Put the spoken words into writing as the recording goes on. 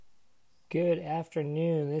Good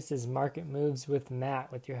afternoon. This is Market Moves with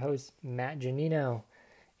Matt, with your host, Matt Janino.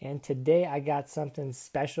 And today I got something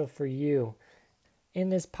special for you. In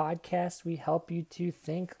this podcast, we help you to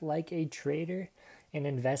think like a trader and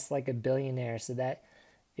invest like a billionaire. So that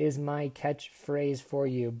is my catchphrase for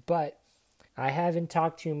you. But I haven't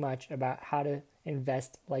talked too much about how to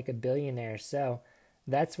invest like a billionaire. So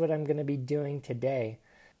that's what I'm going to be doing today.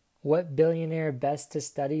 What billionaire best to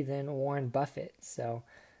study than Warren Buffett? So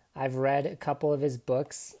I've read a couple of his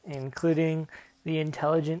books, including The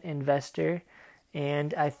Intelligent Investor,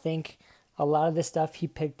 and I think a lot of the stuff he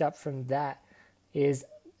picked up from that is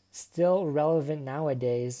still relevant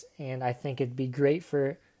nowadays, and I think it'd be great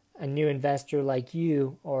for a new investor like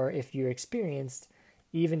you, or if you're experienced,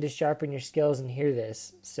 even to sharpen your skills and hear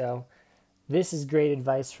this. So this is great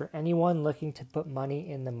advice for anyone looking to put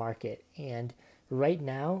money in the market. And right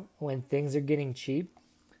now, when things are getting cheap,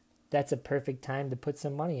 that's a perfect time to put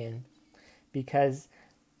some money in, because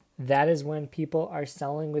that is when people are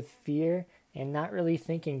selling with fear and not really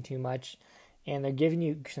thinking too much, and they're giving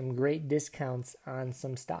you some great discounts on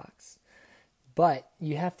some stocks. But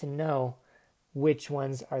you have to know which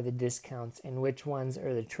ones are the discounts and which ones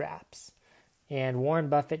are the traps. And Warren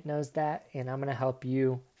Buffett knows that, and I'm going to help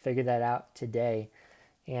you figure that out today.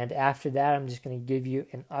 And after that, I'm just going to give you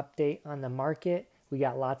an update on the market. We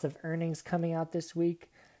got lots of earnings coming out this week,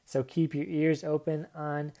 so keep your ears open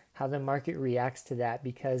on how the market reacts to that,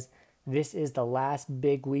 because this is the last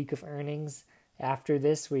big week of earnings. After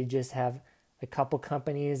this, we just have a couple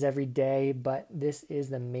companies every day, but this is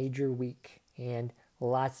the major week, and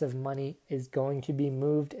lots of money is going to be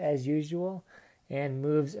moved as usual, and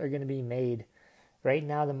moves are going to be made. Right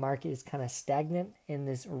now, the market is kind of stagnant in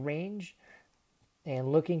this range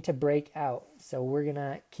and looking to break out. So we're going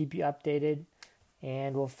to keep you updated,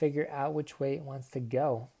 and we'll figure out which way it wants to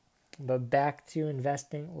go. But back to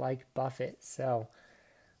investing like Buffett. So,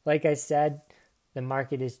 like I said, the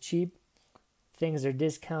market is cheap, things are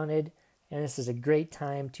discounted, and this is a great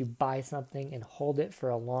time to buy something and hold it for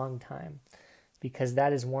a long time, because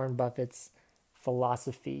that is Warren Buffett's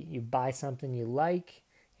philosophy. You buy something you like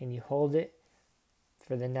and you hold it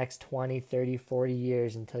for the next 20, 30, 40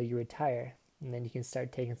 years until you retire. And then you can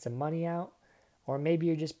start taking some money out, or maybe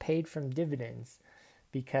you're just paid from dividends,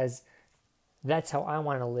 because that's how I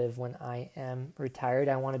want to live when I am retired.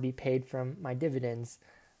 I want to be paid from my dividends.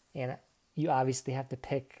 And you obviously have to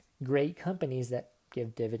pick great companies that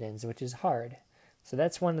give dividends, which is hard. So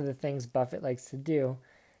that's one of the things Buffett likes to do,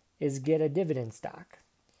 is get a dividend stock.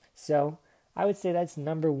 So I would say that's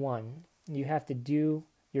number one. You have to do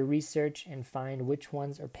your research and find which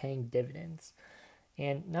ones are paying dividends.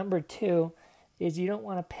 And number two is you don't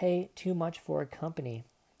want to pay too much for a company.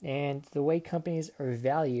 And the way companies are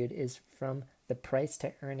valued is from the price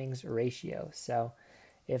to earnings ratio. So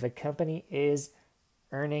if a company is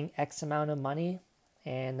earning X amount of money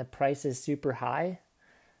and the price is super high,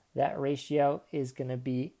 that ratio is going to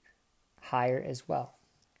be higher as well.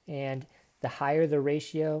 And the higher the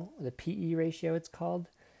ratio, the PE ratio it's called,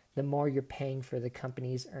 the more you're paying for the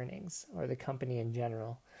company's earnings, or the company in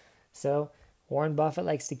general. So Warren Buffett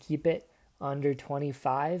likes to keep it under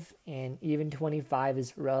 25, and even 25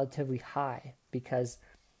 is relatively high because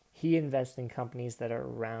he invests in companies that are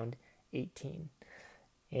around 18.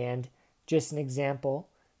 And just an example,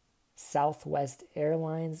 Southwest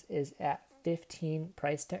Airlines is at 15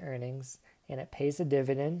 price to earnings, and it pays a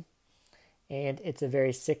dividend, and it's a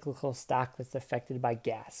very cyclical stock that's affected by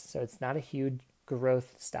gas. So it's not a huge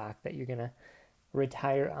growth stock that you're going to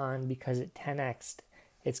retire on because it 10x'd.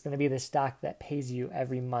 It's going to be the stock that pays you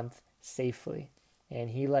every month safely. And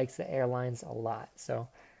he likes the airlines a lot. So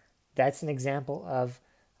that's an example of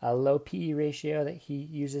a low PE ratio that he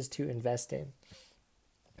uses to invest in.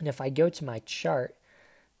 And if I go to my chart,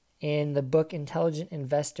 in the book Intelligent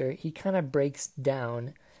Investor, he kind of breaks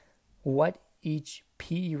down what each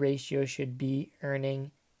PE ratio should be earning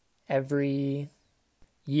every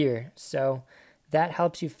year. So that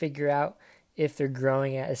helps you figure out if they're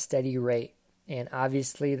growing at a steady rate. And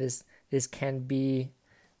obviously this can be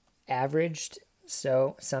averaged.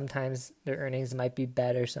 So sometimes their earnings might be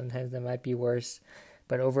better, sometimes they might be worse.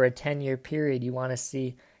 But over a 10-year period, you want to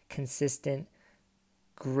see consistent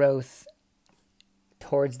growth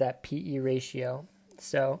towards that PE ratio.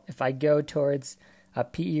 So if I go towards a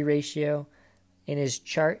PE ratio, in his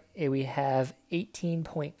chart, we have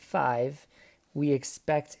 18.5. We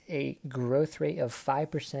expect a growth rate of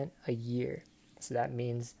 5% a year. So that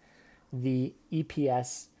means the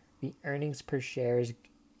EPS, the earnings per share, is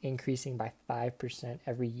increasing by 5%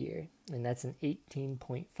 every year. And that's an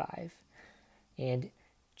 18.5. And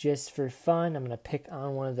just for fun, I'm going to pick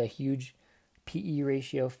on one of the huge PE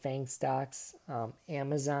ratio FANG stocks.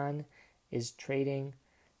 Amazon is trading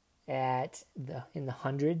in the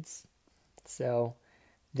hundreds, so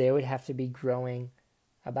they would have to be growing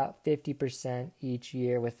about 50% each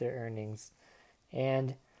year with their earnings.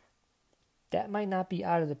 And that might not be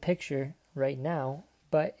out of the picture right now,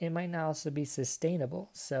 but it might not also be sustainable.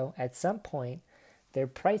 So at some point, their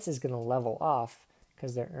price is going to level off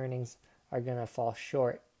because their earnings are going to fall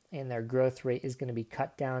short and their growth rate is going to be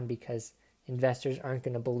cut down because investors aren't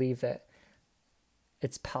going to believe that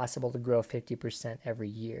it's possible to grow 50% every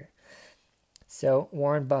year. So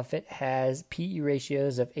Warren Buffett has PE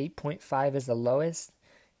ratios of 8.5 as the lowest,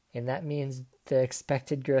 and that means the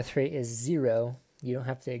expected growth rate is 0. You don't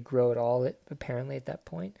have to grow at all, apparently, at that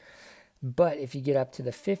point. But if you get up to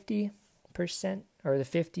the 50% or the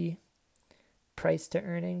 50 price to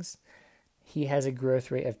earnings, he has a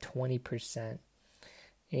growth rate of 20%.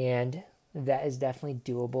 And that is definitely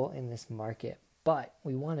doable in this market. But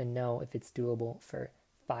we want to know if it's doable for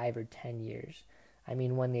 5 or 10 years. I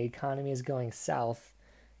mean, when the economy is going south,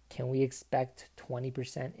 can we expect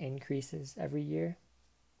 20% increases every year?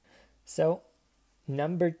 So,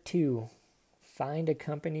 number 2, find a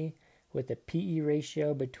company with a PE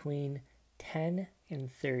ratio between 10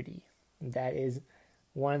 and 30. That is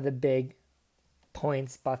one of the big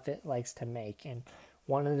points Buffett likes to make, and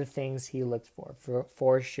one of the things he looked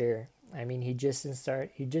for sure. I mean, he just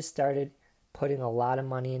started putting a lot of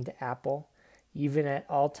money into Apple, even at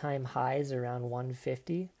all-time highs around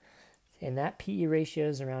 150, and that PE ratio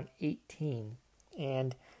is around 18,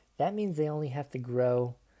 and that means they only have to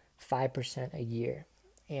grow 5% a year,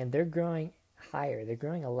 and they're growing higher. They're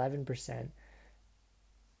growing 11%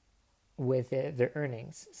 with their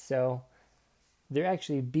earnings, so they're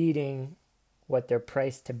actually beating what they're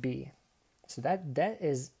priced to be. So that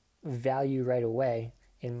is value right away,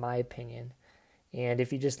 in my opinion. And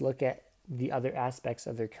if you just look at the other aspects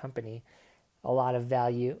of their company, a lot of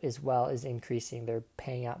value as well is increasing. They're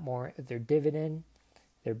paying out more of their dividend.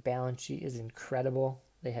 Their balance sheet is incredible.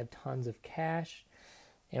 They have tons of cash.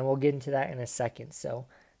 And we'll get into that in a second. So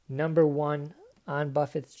number 1 on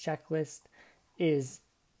Buffett's checklist is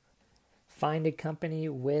find a company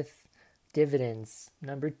with dividends.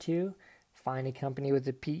 Number 2, find a company with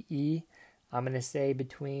a PE. I'm going to say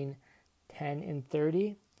between 10 and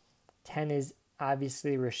 30. 10 is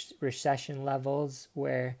obviously recession levels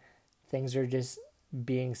where things are just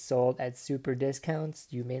being sold at super discounts.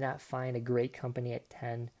 You may not find a great company at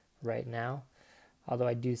 10 right now, although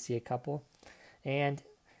I do see a couple. And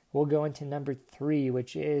we'll go into number 3,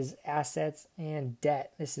 which is assets and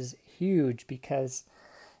debt. This is huge because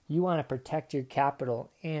you want to protect your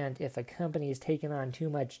capital, and if a company is taking on too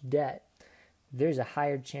much debt, there's a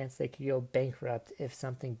higher chance they could go bankrupt if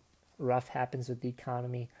something rough happens with the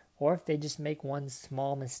economy or if they just make one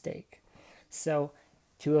small mistake. So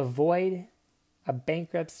to avoid a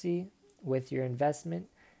bankruptcy with your investment,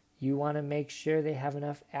 you want to make sure they have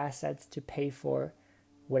enough assets to pay for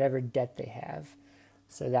whatever debt they have.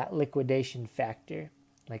 So that liquidation factor,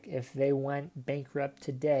 like if they went bankrupt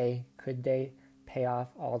today, could they pay off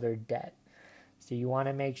all their debt? So you want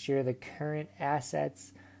to make sure the current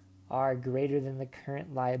assets are greater than the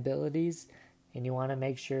current liabilities, and you want to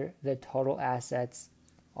make sure the total assets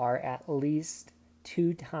are at least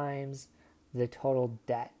 2 times the total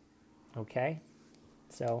debt. Okay?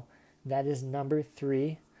 So that is number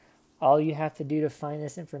 3. All you have to do to find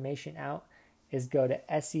this information out is go to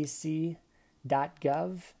sec.gov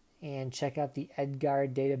and check out the Edgar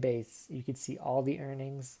database. You can see all the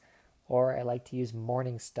earnings, or I like to use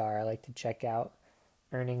Morningstar. I like to check out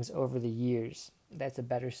earnings over the years. That's a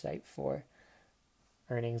better site for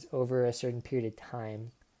earnings over a certain period of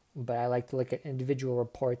time. But I like to look at individual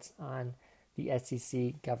reports on the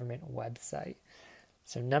SEC government website.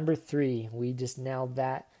 So number 3, we just nailed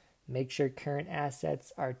that. Make sure current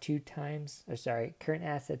assets are current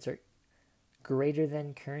assets are greater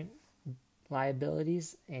than current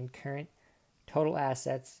liabilities, and current total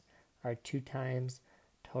assets are 2 times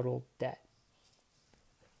total debt.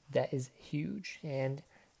 That is huge. And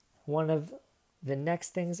one of the next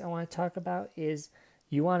things I want to talk about is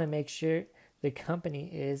you want to make sure the company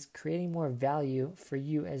is creating more value for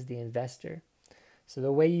you as the investor. So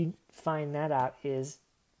the way you find that out is,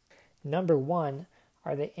 number 1,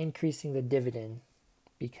 are they increasing the dividend?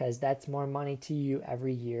 Because that's more money to you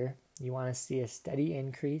every year. You want to see a steady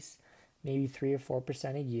increase, maybe 3 or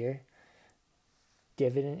 4% a year.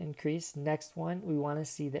 Dividend increase. Next one, we want to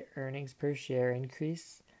see the earnings per share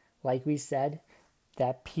increase. Like we said,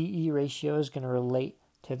 that PE ratio is going to relate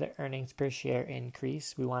to the earnings per share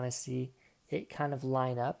increase. We want to see it kind of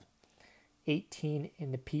line up. 18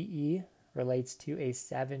 in the PE relates to a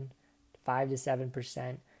 7 5 to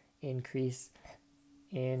 7% increase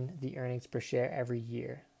in the earnings per share every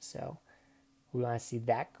year. So we want to see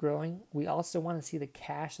that growing. We also want to see the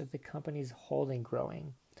cash that the company is holding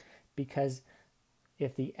growing, because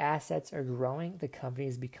if the assets are growing, the company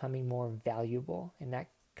is becoming more valuable. And that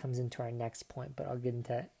comes into our next point, but I'll get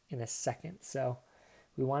into that in a second. So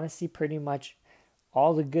we want to see pretty much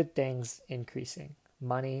all the good things increasing.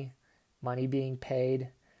 Money being paid,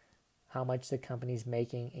 how much the company's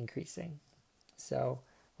making increasing. So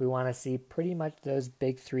we want to see pretty much those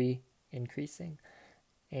big three increasing.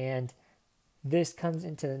 And this comes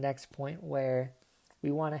into the next point where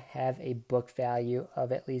we want to have a book value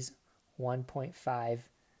of at least 1.5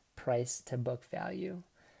 price to book value.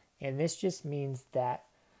 And this just means that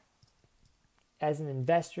as an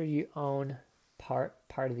investor, you own part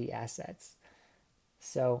of the assets.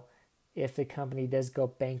 So if the company does go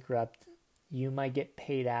bankrupt, you might get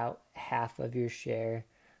paid out half of your share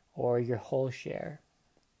or your whole share's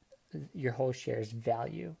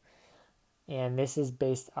value. And this is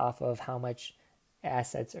based off of how much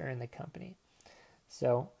assets are in the company.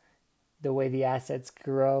 So the way the assets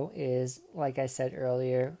grow is, like I said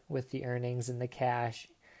earlier, with the earnings and the cash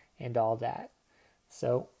and all that.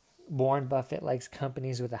 So Warren Buffett likes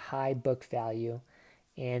companies with a high book value,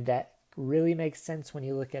 and that really makes sense when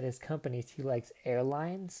you look at his companies. He likes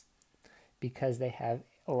airlines because they have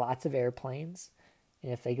lots of airplanes,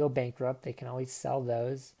 and if they go bankrupt, they can always sell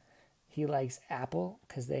those. He likes Apple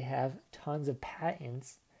because they have tons of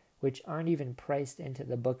patents which aren't even priced into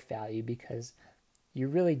the book value, because you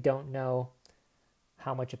really don't know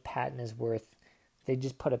how much a patent is worth. They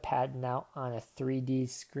just put a patent out on a 3D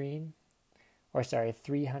screen, a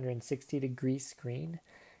 360 degree screen,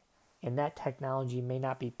 and that technology may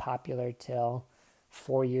not be popular till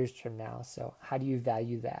 4 years from now. So how do you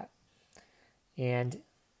value that? And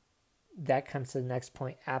that comes to the next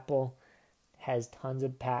point. Apple has tons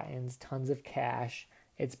of patents, tons of cash.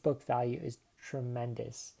 Its book value is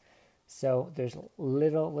tremendous. So there's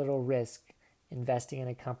little risk investing in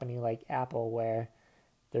a company like Apple, where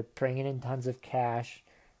they're bringing in tons of cash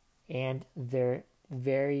and they're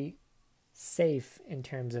very safe in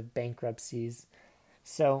terms of bankruptcies.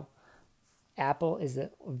 So Apple is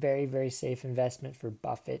a very, very safe investment for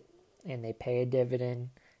Buffett, and they pay a dividend.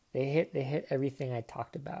 They hit everything I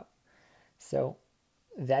talked about. So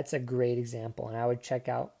that's a great example, and I would check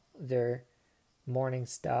out their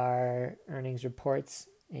Morningstar earnings reports,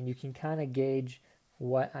 and you can kind of gauge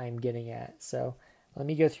what I'm getting at. So let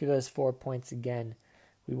me go through those 4 points again.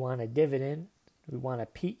 We want a dividend, we want a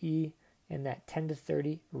PE in that 10 to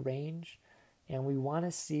 30 range, and we want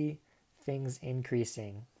to see things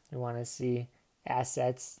increasing. We want to see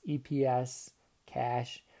assets, EPS,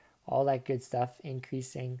 cash, all that good stuff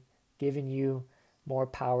increasing, giving you more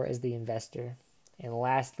power as the investor. And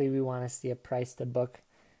lastly, we want to see a price to book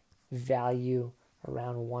value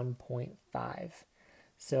around 1.5.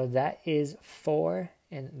 So that is 4,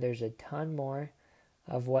 and there's a ton more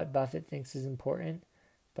of what Buffett thinks is important,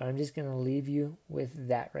 but I'm just going to leave you with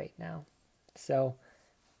that right now. So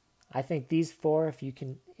I think these 4, if you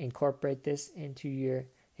can incorporate this into your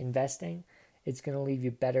investing, it's going to leave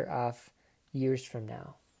you better off years from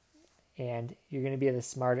now. And you're going to be the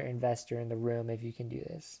smarter investor in the room if you can do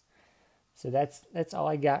this. So that's all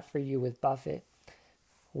I got for you with Buffett.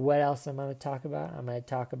 What else I'm going to talk about? I'm going to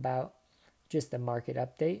talk about just the market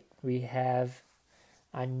update. We have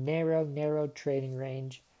a narrow trading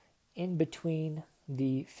range in between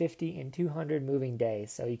the 50 and 200 moving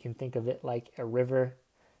days. So you can think of it like a river,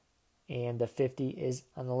 and the 50 is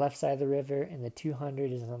on the left side of the river and the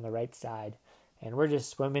 200 is on the right side. And we're just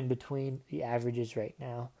swimming between the averages right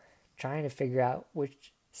now, trying to figure out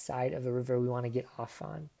which side of the river we want to get off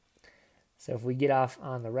on. So if we get off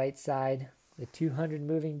on the right side, the 200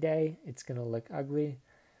 moving day, it's going to look ugly.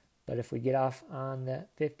 But if we get off on the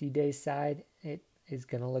 50-day side, it is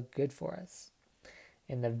going to look good for us.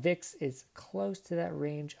 And the VIX is close to that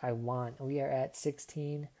range I want. We are at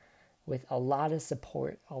 16 with a lot of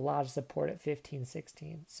support at 15,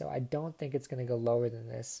 16. So I don't think it's going to go lower than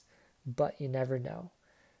this, but you never know.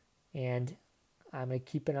 And I'm going to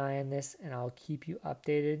keep an eye on this, and I'll keep you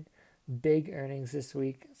updated. Big earnings this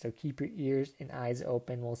week, so keep your ears and eyes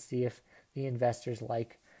open. We'll see if the investors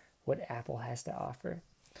like what Apple has to offer.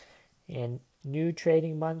 And new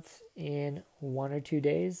trading month in 1 or 2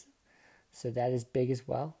 days, so that is big as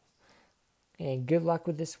well. And good luck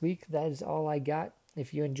with this week. That is all I got.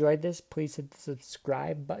 If you enjoyed this, please hit the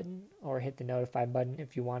subscribe button or hit the notify button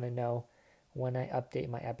if you want to know when I update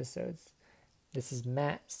my episodes. This is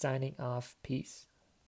Matt signing off. Peace.